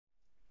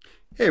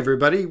Hey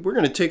everybody, we're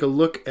going to take a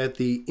look at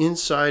the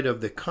inside of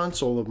the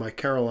console of my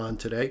Carillon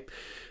today.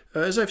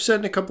 As I've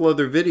said in a couple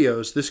other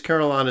videos, this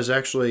Carillon is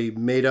actually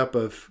made up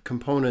of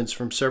components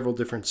from several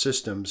different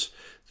systems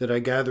that I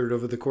gathered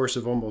over the course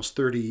of almost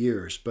 30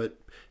 years, but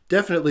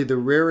definitely the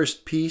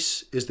rarest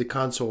piece is the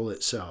console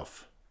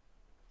itself.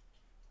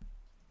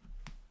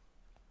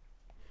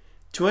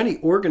 To any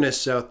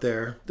organists out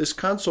there, this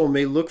console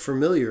may look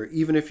familiar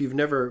even if you've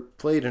never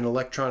played an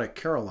electronic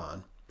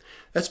Carillon.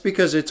 That's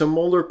because it's a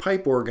Moeller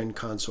pipe organ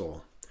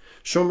console.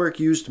 Schulmerich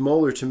used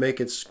Moeller to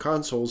make its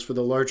consoles for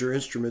the larger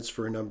instruments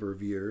for a number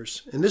of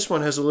years, and this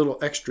one has a little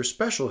extra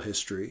special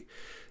history.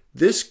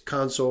 This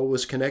console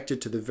was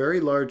connected to the very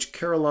large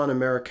Carillon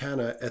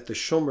Americana at the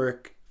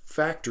Schulmerich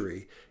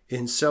factory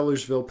in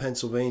Sellersville,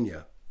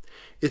 Pennsylvania.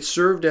 It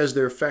served as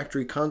their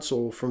factory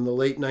console from the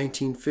late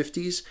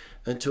 1950s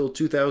until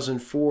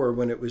 2004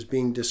 when it was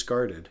being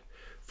discarded.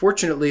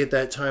 Fortunately, at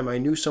that time, I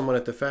knew someone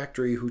at the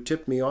factory who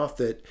tipped me off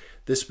that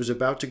this was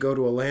about to go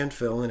to a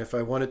landfill, and if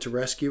I wanted to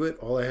rescue it,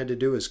 all I had to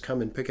do was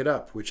come and pick it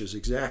up, which is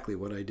exactly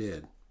what I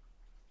did.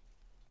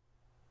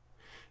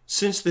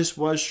 Since this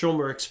was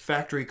Schulmerich's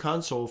factory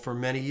console for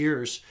many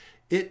years,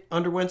 it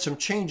underwent some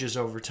changes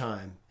over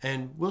time,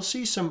 and we'll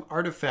see some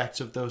artifacts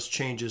of those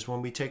changes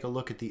when we take a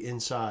look at the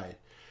inside.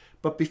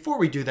 But before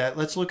we do that,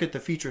 let's look at the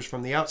features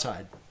from the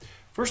outside.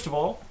 First of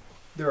all,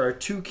 there are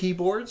two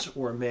keyboards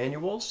or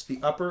manuals. The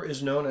upper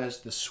is known as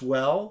the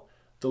swell,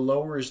 the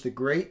lower is the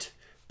great.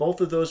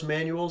 Both of those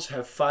manuals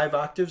have 5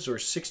 octaves or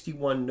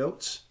 61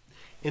 notes.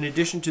 In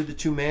addition to the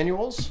two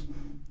manuals,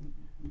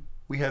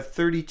 we have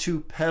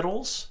 32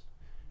 pedals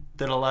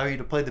that allow you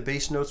to play the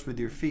bass notes with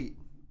your feet.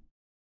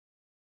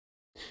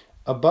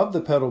 Above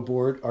the pedal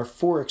board are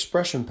 4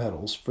 expression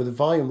pedals for the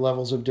volume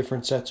levels of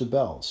different sets of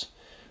bells.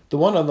 The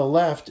one on the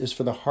left is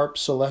for the harp,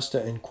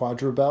 celesta, and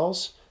quadra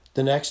bells.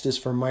 The next is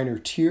for minor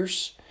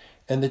tierce,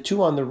 and the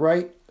two on the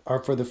right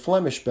are for the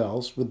Flemish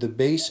bells, with the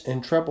bass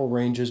and treble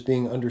ranges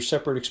being under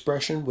separate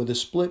expression with a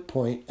split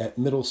point at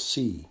middle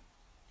C.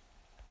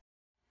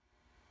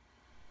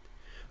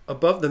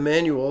 Above the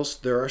manuals,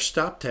 there are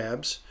stop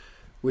tabs,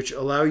 which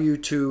allow you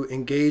to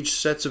engage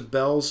sets of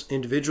bells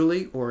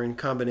individually or in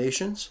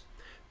combinations.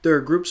 There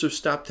are groups of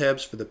stop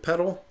tabs for the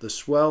pedal, the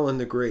swell, and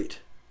the great.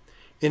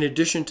 In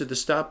addition to the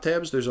stop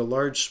tabs, there's a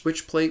large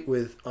switch plate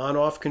with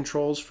on-off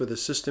controls for the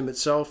system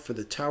itself, for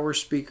the tower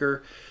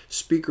speaker,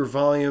 speaker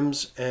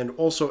volumes, and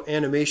also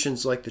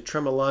animations like the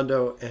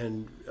tremolando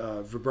and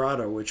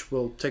vibrato, which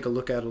we'll take a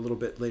look at a little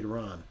bit later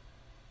on.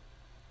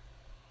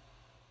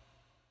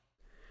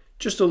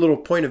 Just a little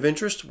point of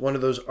interest, one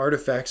of those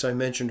artifacts I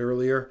mentioned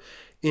earlier.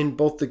 In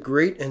both the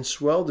great and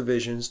swell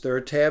divisions, there are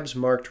tabs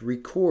marked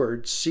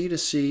record C to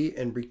C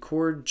and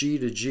record G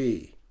to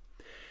G.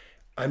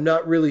 I'm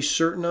not really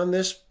certain on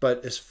this,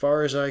 but as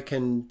far as I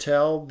can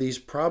tell, these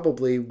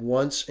probably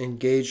once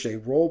engaged a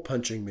roll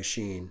punching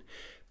machine,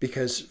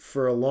 because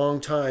for a long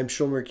time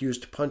Schulmerich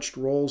used punched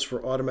rolls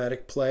for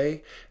automatic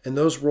play, and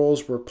those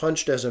rolls were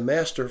punched as a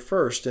master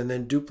first and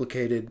then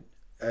duplicated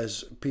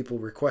as people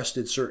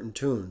requested certain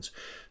tunes.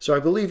 So I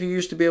believe you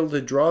used to be able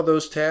to draw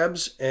those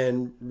tabs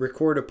and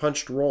record a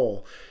punched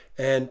roll.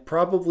 And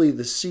probably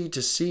the C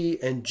to C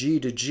and G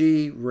to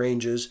G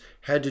ranges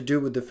had to do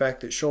with the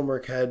fact that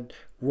Schulmerich had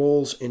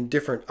rolls in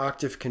different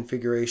octave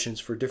configurations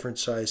for different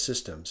size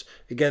systems.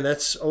 Again,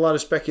 that's a lot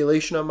of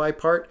speculation on my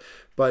part,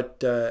 but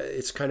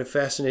it's kind of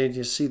fascinating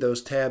to see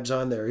those tabs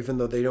on there. Even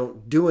though they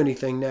don't do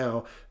anything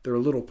now, they're a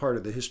little part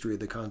of the history of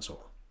the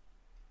console.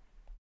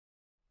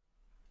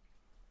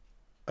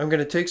 I'm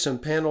going to take some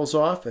panels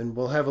off and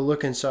we'll have a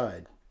look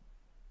inside.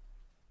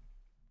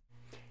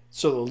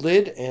 So the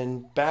lid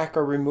and back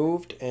are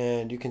removed,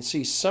 and you can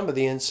see some of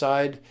the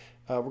inside.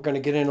 We're going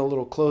to get in a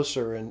little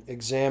closer and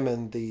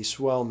examine the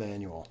swell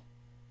manual.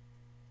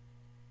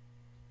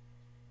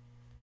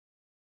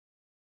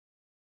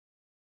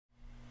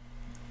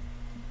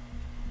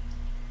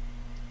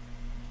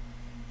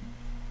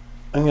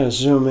 I'm going to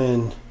zoom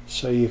in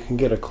so you can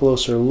get a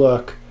closer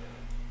look.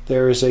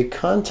 There is a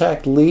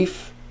contact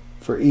leaf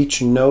for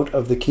each note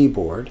of the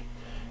keyboard,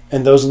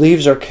 and those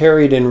leaves are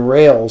carried in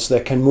rails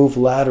that can move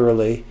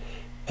laterally,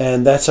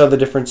 and that's how the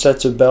different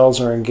sets of bells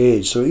are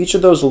engaged. So each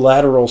of those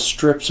lateral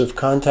strips of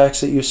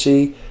contacts that you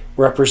see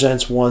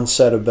represents one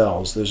set of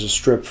bells. There's a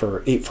strip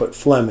for 8-foot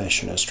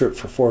Flemish and a strip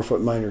for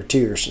 4-foot minor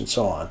tierce and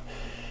so on.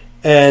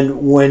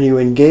 And when you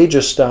engage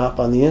a stop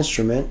on the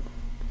instrument,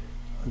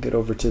 I'll get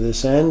over to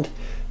this end,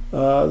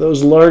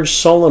 those large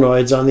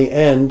solenoids on the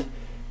end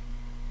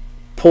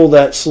pull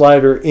that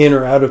slider in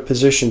or out of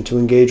position to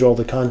engage all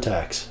the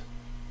contacts.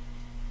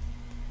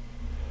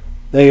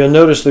 Now you'll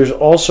notice there's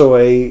also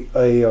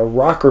a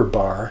rocker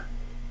bar,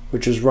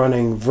 which is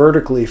running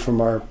vertically from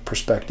our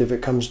perspective.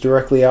 It comes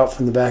directly out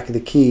from the back of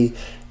the key,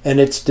 and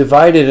it's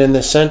divided in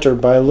the center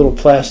by a little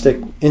plastic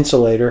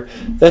insulator.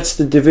 That's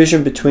the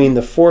division between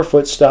the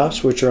 4-foot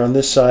stops, which are on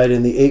this side,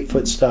 and the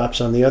 8-foot stops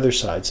on the other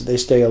side, so they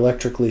stay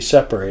electrically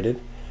separated.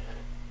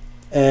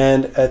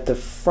 And at the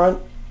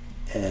front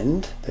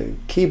end, the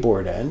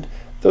keyboard end,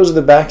 those are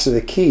the backs of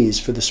the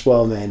keys for the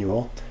swell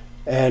manual.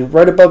 And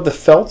right above the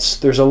felts,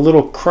 there's a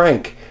little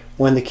crank.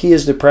 When the key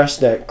is depressed,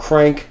 that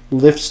crank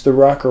lifts the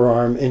rocker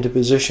arm into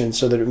position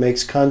so that it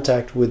makes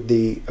contact with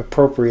the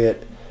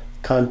appropriate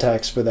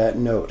contacts for that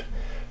note.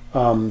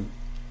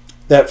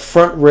 That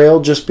front rail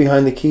just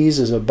behind the keys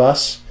is a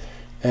bus,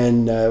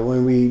 and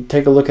when we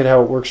take a look at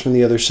how it works from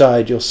the other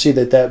side, you'll see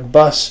that that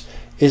bus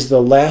is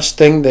the last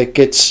thing that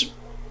gets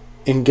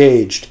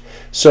engaged.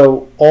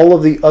 So all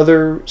of the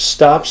other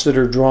stops that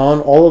are drawn,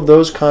 all of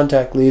those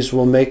contact leaves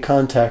will make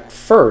contact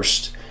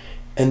first,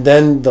 and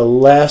then the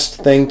last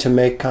thing to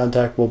make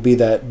contact will be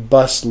that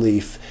bus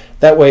leaf.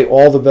 That way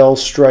all the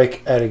bells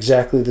strike at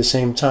exactly the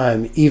same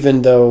time,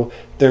 even though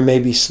there may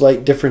be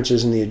slight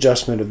differences in the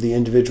adjustment of the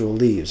individual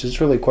leaves.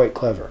 It's really quite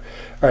clever.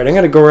 All right, I'm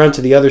going to go around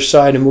to the other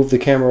side and move the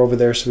camera over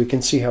there so we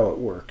can see how it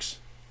works.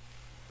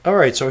 All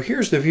right, so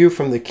here's the view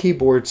from the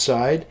keyboard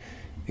side.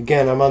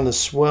 Again, I'm on the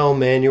swell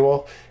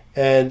manual,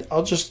 and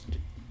I'll just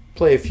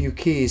play a few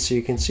keys so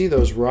you can see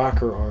those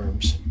rocker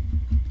arms.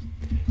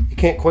 You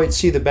can't quite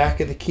see the back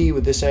of the key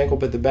with this angle,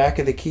 but the back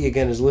of the key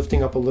again is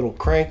lifting up a little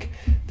crank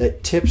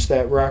that tips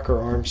that rocker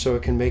arm so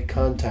it can make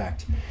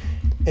contact.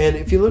 And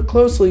if you look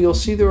closely, you'll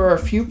see there are a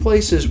few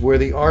places where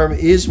the arm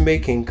is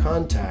making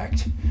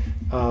contact.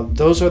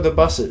 Those are the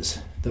buses.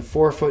 The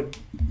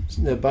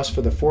bus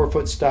for the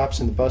 4-foot stops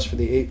and the bus for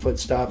the 8-foot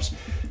stops.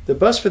 The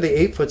bus for the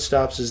 8-foot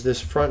stops is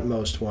this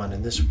frontmost one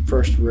and this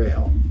first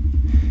rail.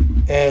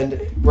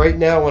 And right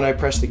now when I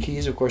press the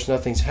keys, of course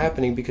nothing's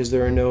happening because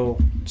there are no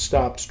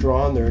stops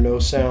drawn, there are no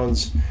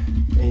sounds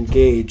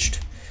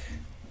engaged.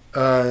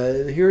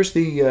 Here's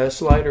the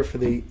slider for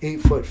the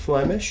 8-foot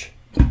Flemish.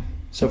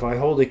 So if I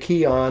hold a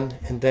key on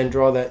and then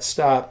draw that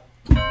stop,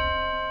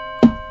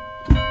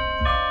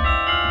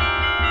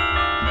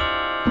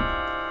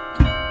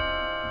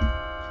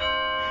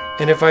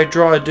 and if I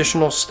draw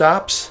additional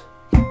stops,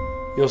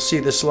 you'll see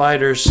the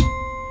sliders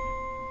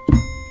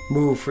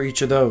move for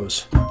each of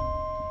those.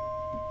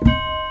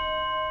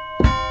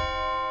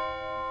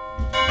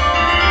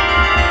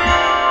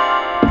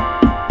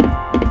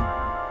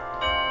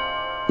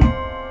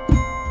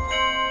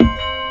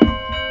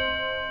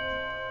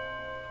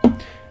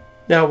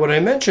 Now, what I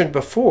mentioned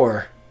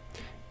before,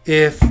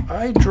 if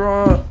I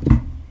draw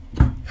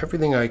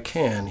everything I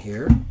can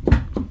here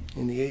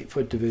in the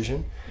 8-foot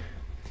division,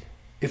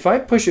 if I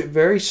push it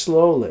very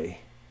slowly,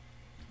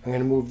 I'm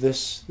going to move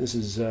this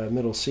is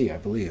middle C, I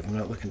believe. I'm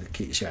not looking at the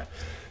keys, yeah.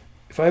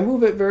 If I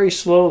move it very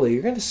slowly,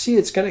 you're going to see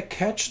it's going to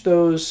catch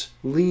those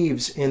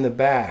leaves in the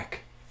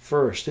back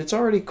first. It's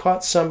already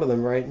caught some of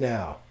them right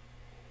now.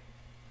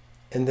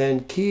 And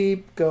then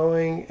keep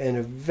going, and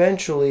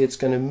eventually it's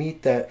going to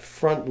meet that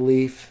front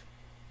leaf,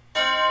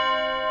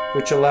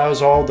 which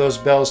allows all those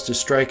bells to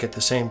strike at the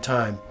same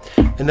time.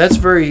 And that's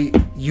very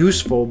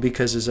useful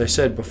because, as I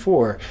said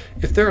before,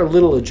 if there are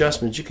little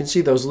adjustments, you can see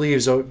those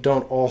leaves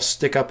don't all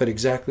stick up at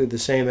exactly the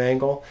same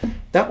angle.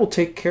 That will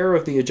take care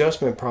of the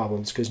adjustment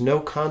problems because no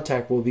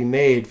contact will be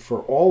made for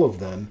all of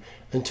them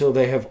until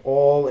they have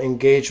all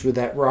engaged with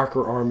that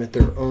rocker arm at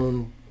their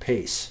own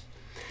pace.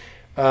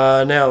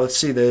 Now let's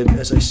see,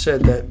 as I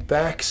said, that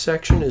back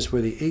section is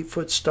where the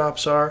 8-foot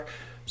stops are.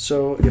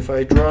 So if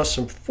I draw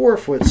some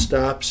 4-foot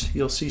stops,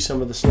 you'll see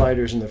some of the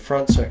sliders in the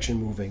front section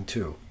moving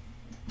too.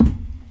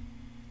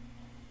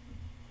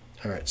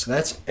 All right, so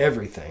that's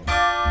everything,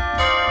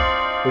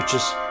 which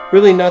is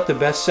really not the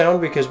best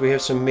sound because we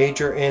have some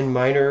major and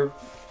minor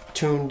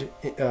tuned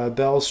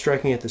bells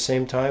striking at the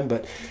same time,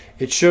 but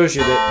it shows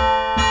you that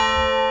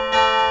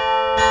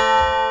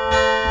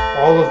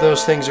all of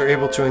those things are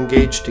able to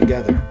engage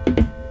together.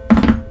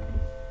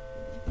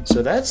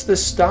 So that's the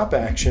stop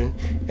action,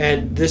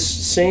 and this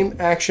same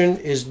action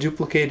is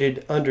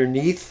duplicated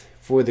underneath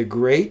for the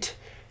grate.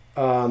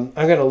 I'm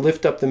going to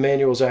lift up the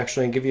manuals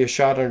actually and give you a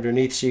shot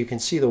underneath so you can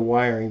see the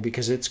wiring,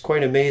 because it's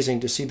quite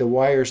amazing to see the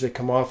wires that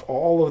come off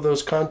all of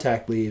those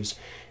contact leaves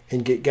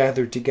and get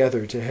gathered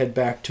together to head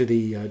back to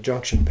the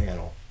junction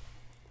panel.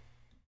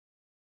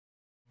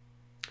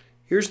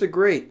 Here's the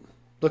grate.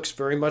 Looks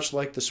very much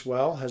like the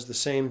swell, has the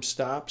same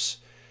stops,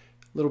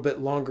 a little bit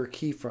longer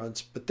key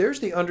fronts, but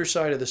there's the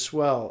underside of the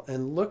swell,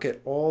 and look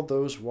at all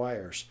those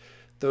wires.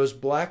 Those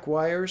black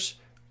wires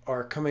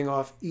are coming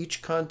off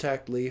each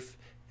contact leaf,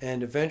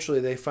 and eventually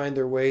they find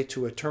their way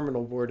to a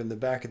terminal board in the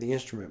back of the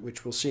instrument,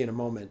 which we'll see in a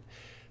moment.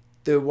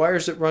 The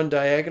wires that run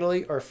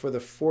diagonally are for the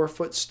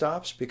 4-foot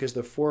stops because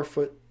the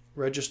 4-foot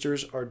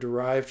registers are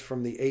derived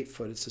from the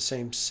 8-foot. It's the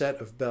same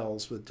set of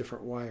bells with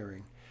different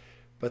wiring.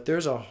 But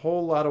there's a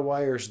whole lot of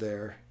wires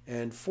there,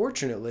 and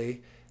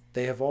fortunately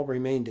they have all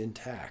remained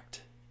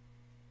intact.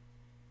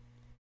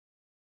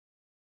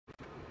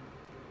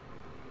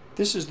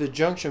 This is the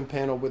junction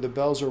panel where the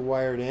bells are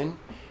wired in.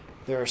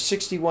 There are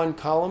 61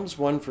 columns,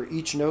 one for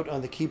each note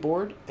on the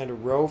keyboard, and a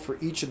row for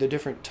each of the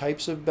different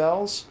types of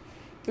bells.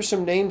 There's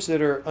some names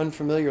that are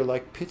unfamiliar,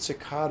 like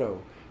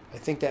pizzicato. I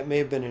think that may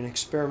have been an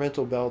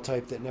experimental bell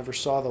type that never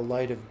saw the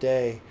light of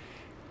day.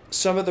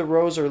 Some of the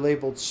rows are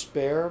labeled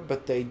spare,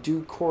 but they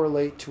do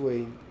correlate to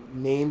a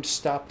named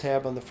stop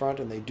tab on the front,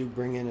 and they do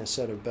bring in a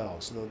set of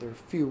bells, though there are a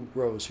few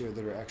rows here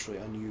that are actually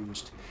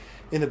unused.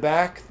 In the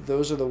back,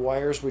 those are the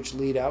wires which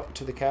lead out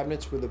to the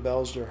cabinets where the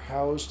bells are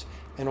housed,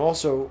 and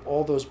also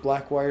all those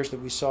black wires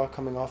that we saw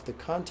coming off the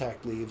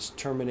contact leaves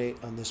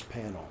terminate on this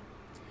panel.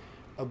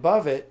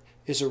 Above it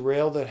is a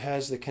rail that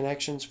has the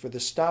connections for the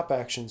stop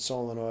action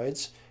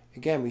solenoids.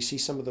 Again, we see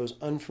some of those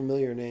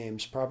unfamiliar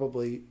names,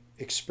 probably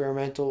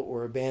experimental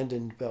or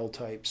abandoned bell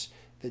types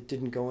that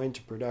didn't go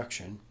into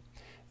production.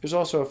 There's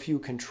also a few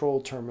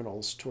control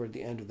terminals toward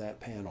the end of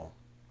that panel.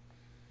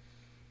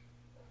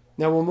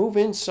 Now we'll move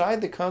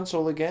inside the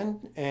console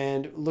again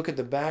and look at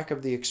the back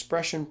of the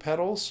expression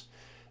pedals.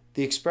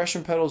 The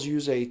expression pedals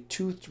use a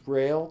toothed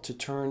rail to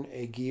turn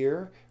a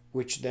gear,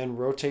 which then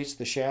rotates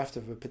the shaft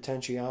of a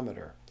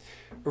potentiometer.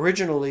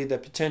 Originally, the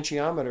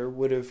potentiometer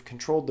would have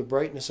controlled the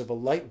brightness of a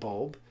light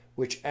bulb,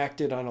 which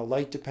acted on a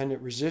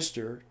light-dependent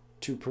resistor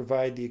to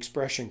provide the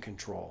expression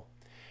control.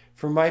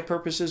 For my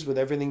purposes, with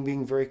everything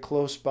being very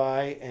close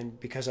by, and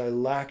because I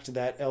lacked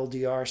that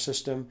LDR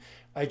system,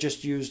 I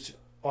just used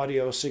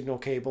audio signal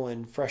cable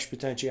and fresh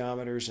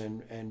potentiometers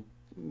and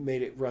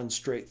made it run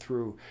straight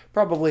through.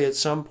 Probably at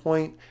some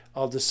point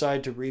I'll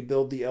decide to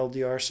rebuild the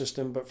LDR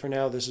system, but for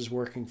now this is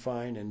working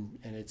fine and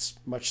it's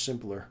much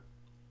simpler.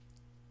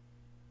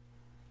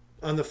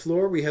 On the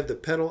floor we have the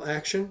pedal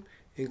action,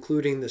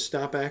 including the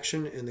stop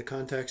action and the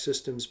contact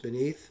systems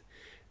beneath,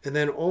 and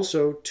then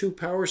also two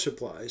power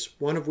supplies,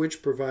 one of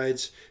which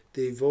provides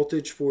the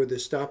voltage for the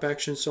stop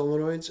action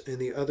solenoids and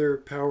the other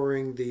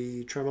powering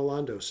the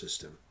tremolando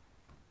system.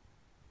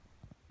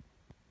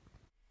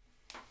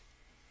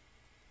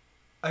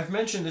 I've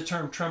mentioned the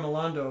term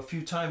tremolando a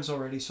few times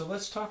already, so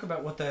let's talk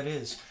about what that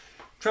is.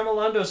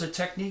 Tremolando is a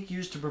technique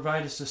used to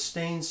provide a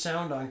sustained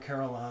sound on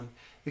carillon.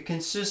 It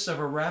consists of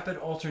a rapid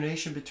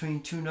alternation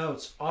between two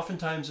notes,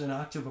 oftentimes an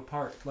octave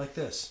apart, like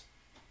this.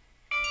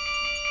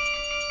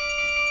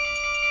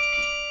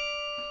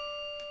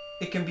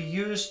 It can be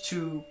used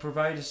to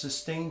provide a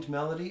sustained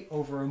melody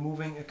over a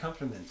moving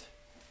accompaniment.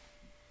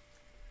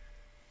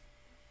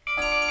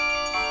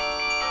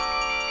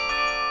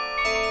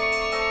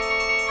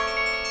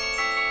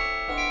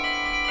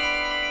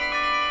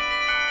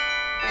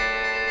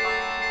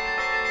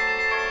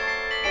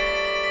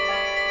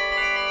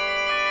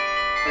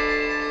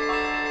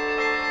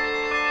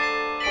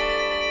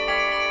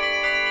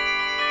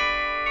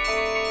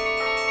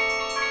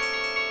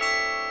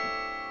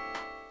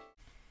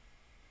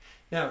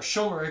 Now,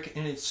 Schulmerich,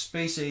 in its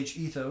space-age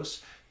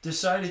ethos,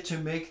 decided to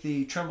make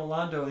the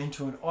tremolando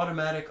into an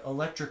automatic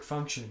electric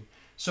function.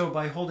 So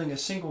by holding a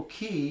single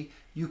key,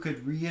 you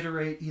could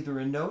reiterate either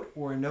a note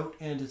or a note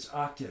and its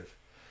octave.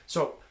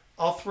 So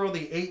I'll throw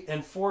the 8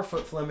 and 4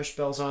 foot Flemish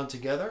bells on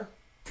together,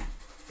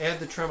 add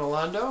the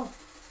tremolando,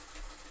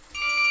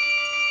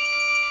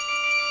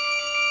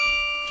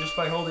 just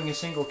by holding a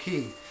single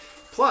key.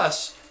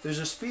 Plus, there's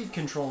a speed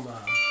control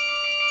knob.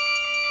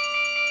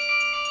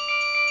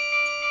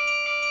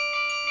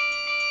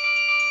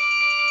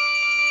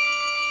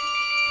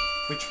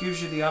 Which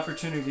gives you the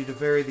opportunity to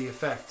vary the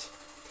effect.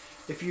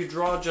 If you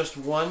draw just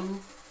one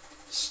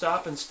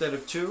stop instead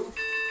of two,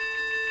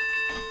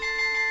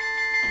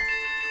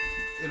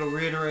 it'll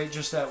reiterate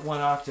just that one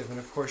octave, and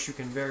of course you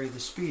can vary the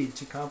speed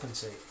to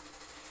compensate.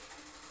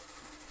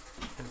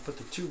 And put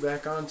the two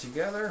back on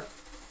together.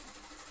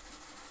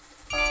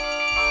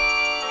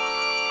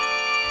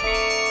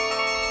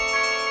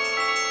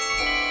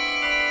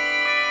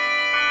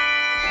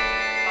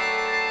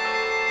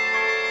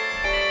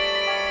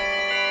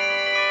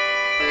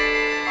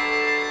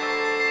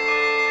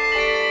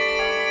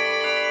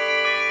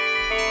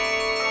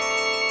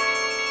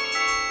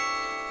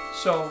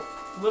 So,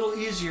 a little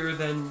easier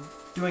than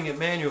doing it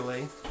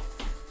manually.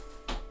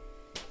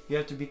 You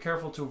have to be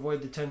careful to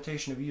avoid the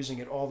temptation of using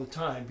it all the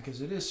time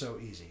because it is so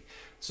easy.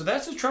 So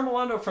that's the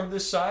tremolando from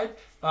this side.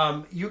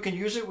 You can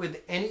use it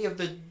with any of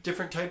the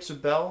different types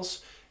of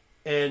bells,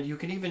 and you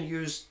can even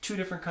use two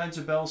different kinds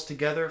of bells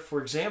together.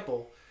 For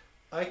example,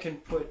 I can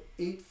put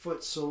 8 foot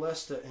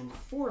Celesta and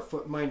 4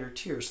 foot minor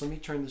tierce. Let me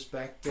turn this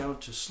back down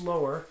to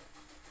slower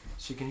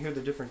so you can hear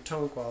the different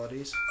tone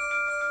qualities.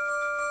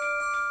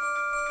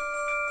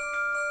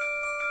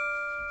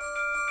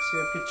 See,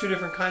 I've got two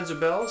different kinds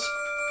of bells.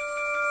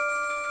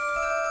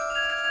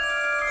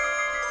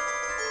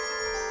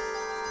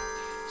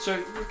 So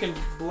you can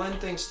blend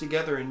things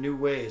together in new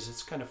ways.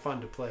 It's kind of fun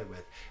to play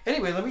with.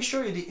 Anyway, let me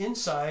show you the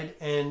inside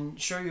and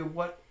show you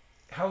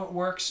how it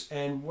works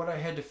and what I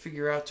had to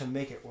figure out to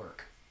make it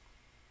work.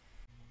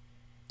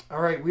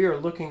 All right, we are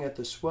looking at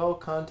the swell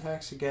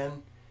contacts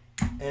again,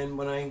 and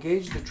when I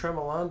engage the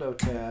tremolando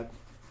tab,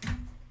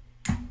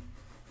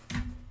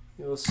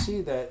 you'll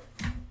see that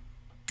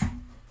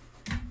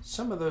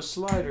some of those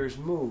sliders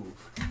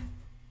move.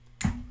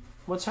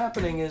 What's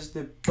happening is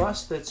the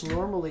bus that's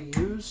normally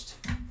used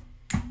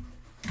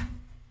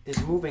is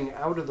moving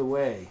out of the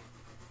way,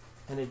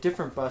 and a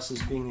different bus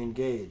is being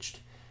engaged.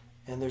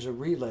 And there's a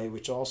relay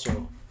which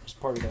also is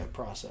part of that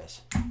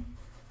process.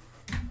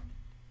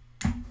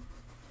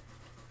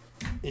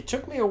 It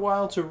took me a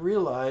while to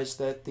realize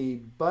that the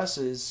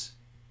buses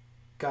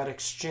got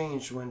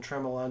exchanged when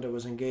tremolando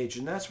was engaged,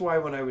 and that's why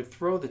when I would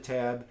throw the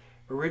tab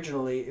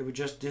Originally, it would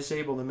just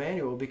disable the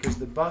manual because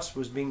the bus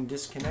was being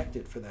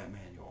disconnected for that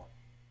manual.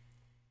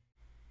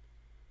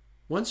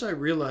 Once I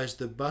realized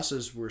the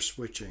buses were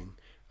switching,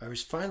 I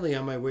was finally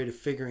on my way to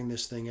figuring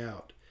this thing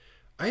out.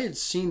 I had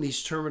seen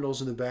these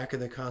terminals in the back of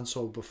the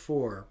console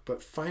before,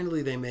 but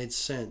finally they made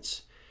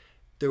sense.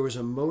 There was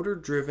a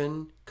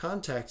motor-driven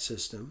contact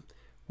system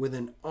with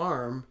an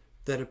arm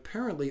that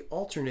apparently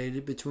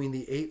alternated between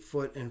the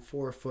 8-foot and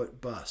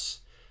 4-foot bus.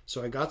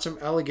 So I got some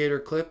alligator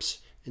clips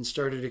and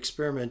started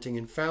experimenting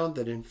and found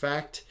that in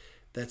fact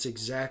that's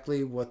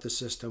exactly what the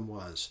system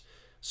was.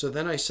 So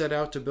then I set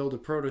out to build a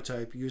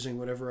prototype using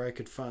whatever I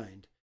could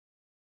find.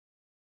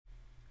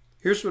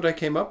 Here's what I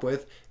came up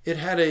with. It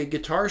had a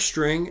guitar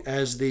string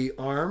as the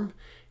arm,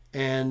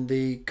 and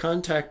the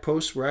contact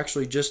posts were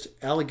actually just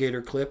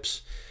alligator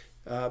clips,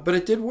 but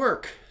it did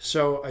work.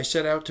 So I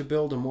set out to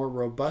build a more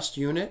robust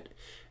unit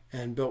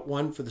and built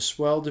one for the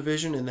swell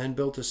division and then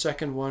built a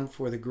second one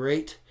for the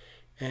grate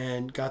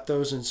and got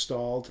those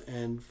installed,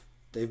 and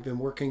they've been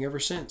working ever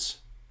since.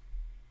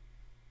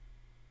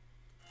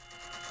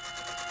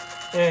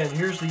 And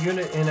here's the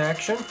unit in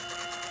action.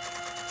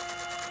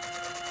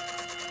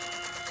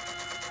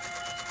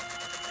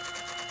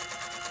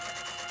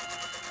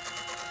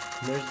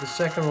 And there's the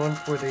second one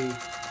for the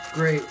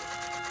grate.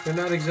 They're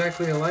not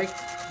exactly alike.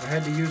 I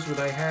had to use what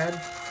I had,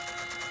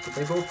 but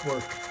they both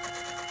work.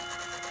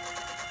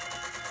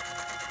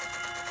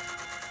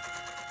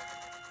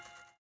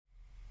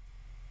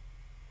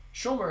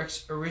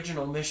 Schulmerich's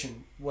original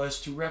mission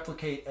was to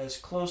replicate as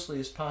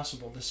closely as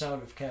possible the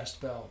sound of cast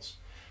bells.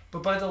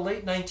 But by the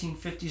late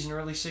 1950s and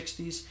early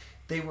 60s,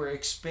 they were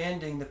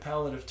expanding the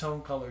palette of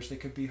tone colors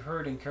that could be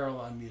heard in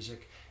carillon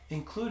music,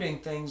 including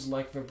things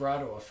like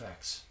vibrato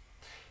effects.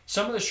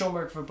 Some of the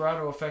Schulmerich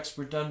vibrato effects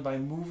were done by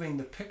moving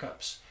the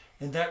pickups,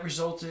 and that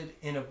resulted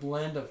in a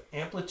blend of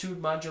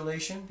amplitude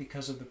modulation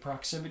because of the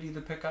proximity of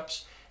the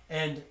pickups,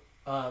 and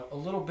a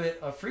little bit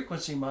of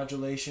frequency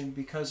modulation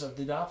because of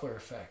the Doppler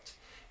effect.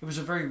 It was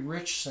a very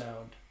rich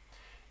sound.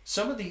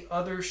 Some of the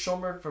other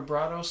Schulmerich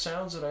vibrato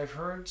sounds that I've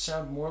heard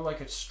sound more like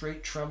a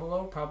straight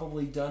tremolo,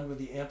 probably done with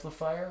the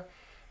amplifier.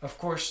 Of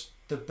course,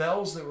 the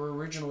bells that were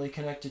originally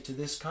connected to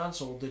this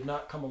console did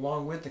not come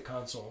along with the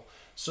console,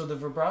 so the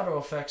vibrato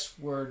effects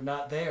were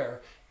not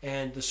there,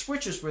 and the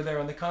switches were there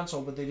on the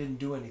console, but they didn't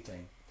do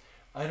anything.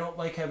 I don't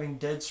like having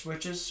dead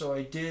switches, so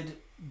I did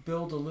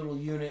build a little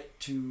unit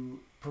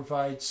to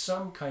provide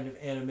some kind of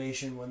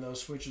animation when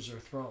those switches are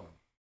thrown.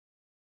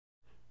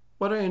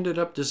 What I ended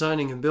up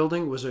designing and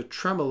building was a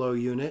tremolo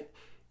unit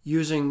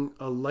using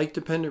a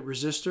light-dependent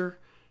resistor,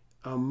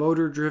 a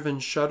motor-driven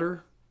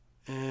shutter,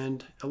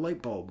 and a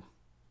light bulb.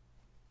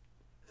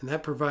 And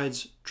that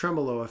provides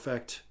tremolo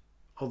effect,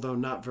 although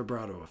not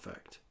vibrato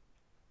effect.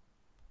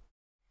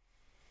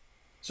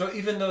 So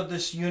even though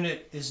this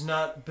unit is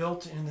not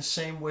built in the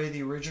same way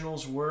the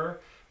originals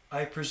were,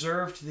 I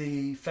preserved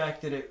the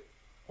fact that it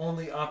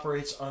only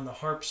operates on the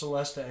harp,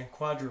 celesta, and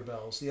quadra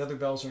bells. The other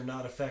bells are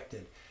not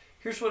affected.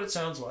 Here's what it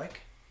sounds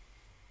like.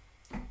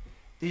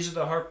 These are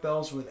the harp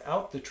bells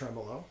without the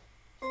tremolo.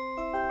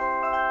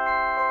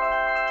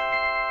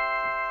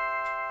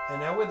 And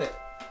now with it.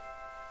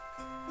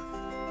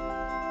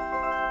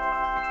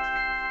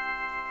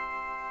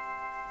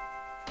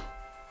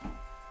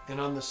 And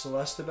on the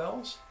celesta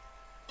bells.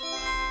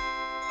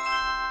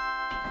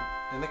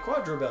 And the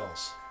quadra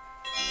bells.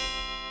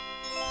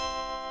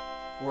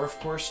 Or of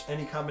course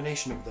any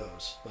combination of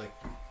those, like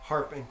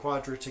harp and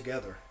quadra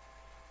together.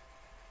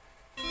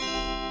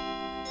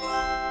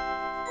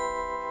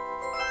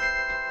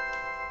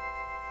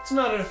 It's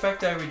not an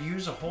effect I would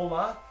use a whole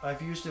lot.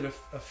 I've used it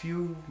a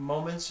few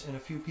moments in a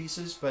few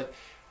pieces, but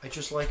I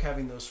just like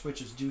having those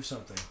switches do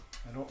something.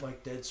 I don't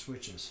like dead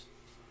switches.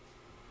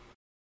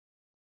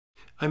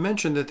 I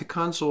mentioned that the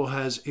console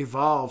has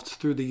evolved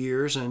through the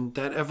years, and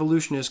that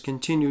evolution has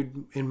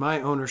continued in my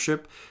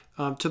ownership.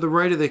 To the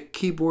right of the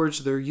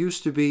keyboards, there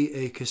used to be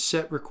a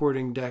cassette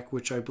recording deck,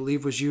 which I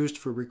believe was used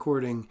for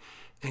recording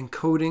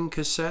encoding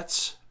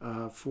cassettes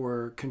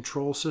for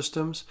control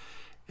systems.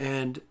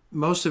 And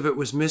most of it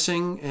was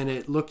missing, and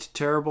it looked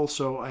terrible,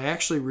 so I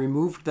actually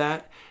removed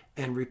that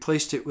and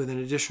replaced it with an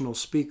additional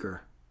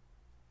speaker.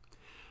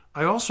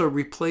 I also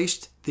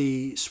replaced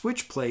the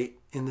switch plate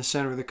in the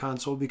center of the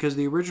console because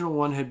the original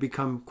one had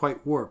become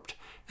quite warped.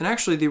 And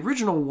actually the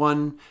original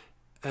one,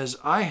 as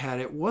I had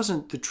it,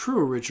 wasn't the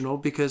true original,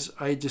 because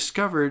I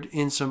discovered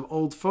in some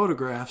old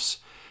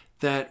photographs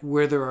that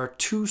where there are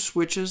 2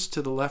 switches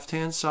to the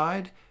left-hand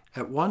side,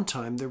 at one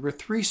time there were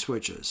 3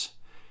 switches.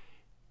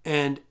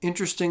 And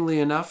interestingly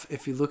enough,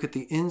 if you look at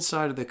the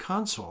inside of the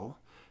console,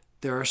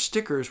 there are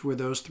stickers where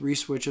those 3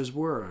 switches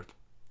were: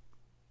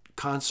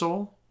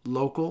 console,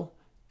 local,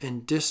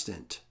 and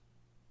distant.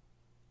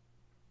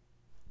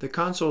 The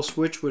console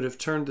switch would have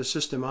turned the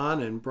system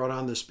on and brought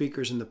on the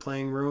speakers in the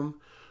playing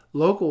room.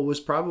 Local was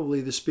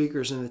probably the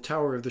speakers in the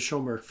tower of the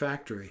Schulmerich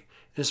factory.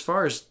 As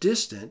far as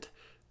distant,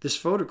 this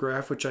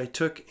photograph, which I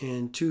took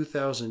in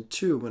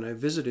 2002 when I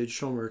visited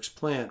Schulmerich's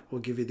plant, will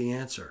give you the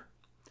answer.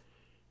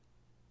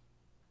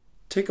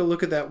 Take a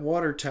look at that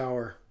water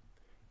tower.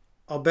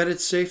 I'll bet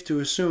it's safe to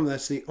assume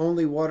that's the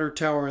only water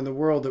tower in the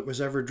world that was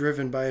ever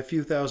driven by a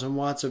few thousand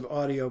watts of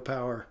audio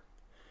power.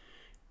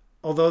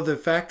 Although the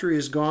factory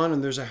is gone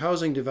and there's a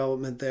housing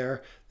development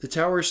there, the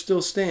tower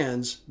still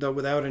stands, though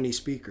without any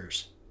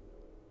speakers.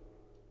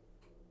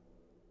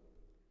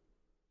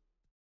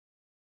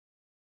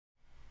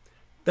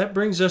 That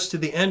brings us to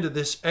the end of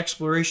this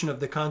exploration of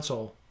the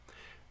console.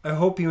 I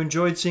hope you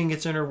enjoyed seeing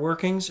its inner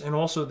workings and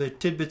also the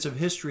tidbits of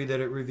history that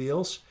it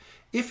reveals.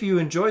 If you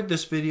enjoyed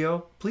this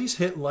video, please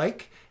hit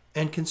like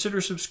and consider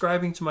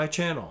subscribing to my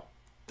channel.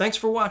 Thanks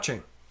for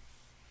watching.